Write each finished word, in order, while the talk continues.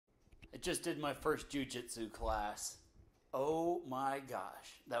just did my first Jiu Jitsu class. Oh my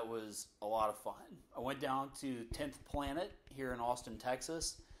gosh, that was a lot of fun. I went down to 10th Planet here in Austin,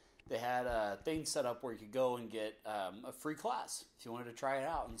 Texas. They had a thing set up where you could go and get a free class if you wanted to try it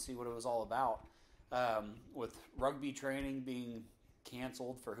out and see what it was all about. With rugby training being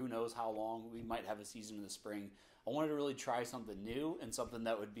canceled for who knows how long, we might have a season in the spring. I wanted to really try something new and something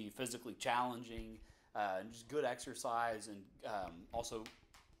that would be physically challenging, and just good exercise, and also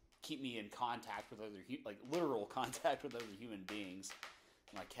keep me in contact with other, like literal contact with other human beings.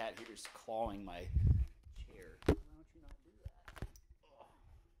 My cat here is clawing my chair. Why don't you not do that? Ugh.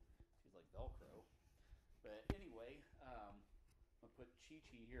 She's like Velcro. But anyway, I put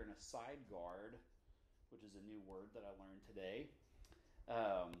Chi-Chi here in a side guard, which is a new word that I learned today.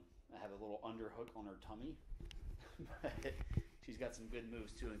 I have a little underhook on her tummy. But she's got some good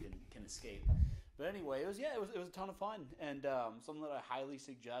moves too and can escape. But anyway, it was a ton of fun, and something that I highly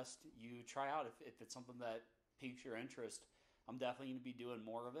suggest you try out if it's something that piques your interest. I'm definitely going to be doing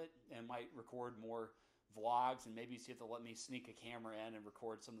more of it, and might record more vlogs, and maybe see if they'll let me sneak a camera in and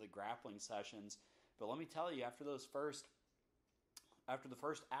record some of the grappling sessions. But let me tell you, after the first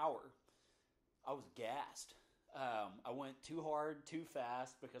hour, I was gassed. I went too hard, too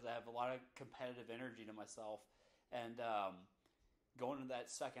fast, because I have a lot of competitive energy to myself. And going into that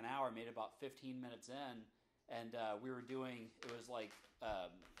second hour, I made about 15 minutes in, and we were doing, it was like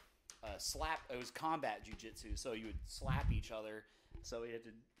slap, it was combat jiu-jitsu, so you would slap each other. So you had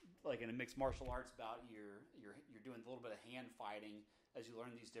to, like in a mixed martial arts bout, you're doing a little bit of hand fighting as you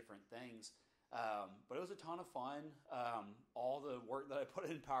learn these different things. But it was a ton of fun. All the work that I put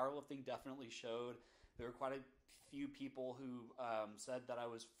in powerlifting definitely showed. There were quite a few people who said that I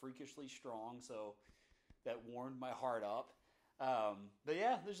was freakishly strong, so that warmed my heart up. But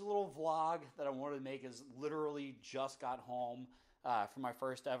yeah, there's a little vlog that I wanted to make. Is literally just got home for my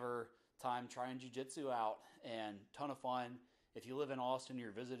first ever time trying jiu-jitsu out, and ton of fun. If you live in Austin,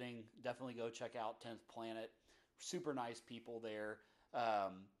 you're visiting, definitely go check out 10th Planet. Super nice people there.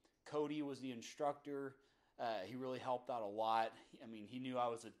 Cody was the instructor. He really helped out a lot. I mean, he knew I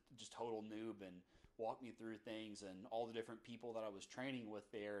was a just total noob and walked me through things, and all the different people that I was training with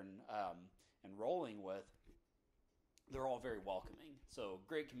there and rolling with, they're all very welcoming. So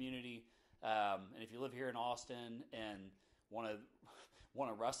great community. And if you live here in Austin and want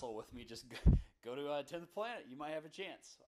to wrestle with me, just go to 10th Planet. You might have a chance.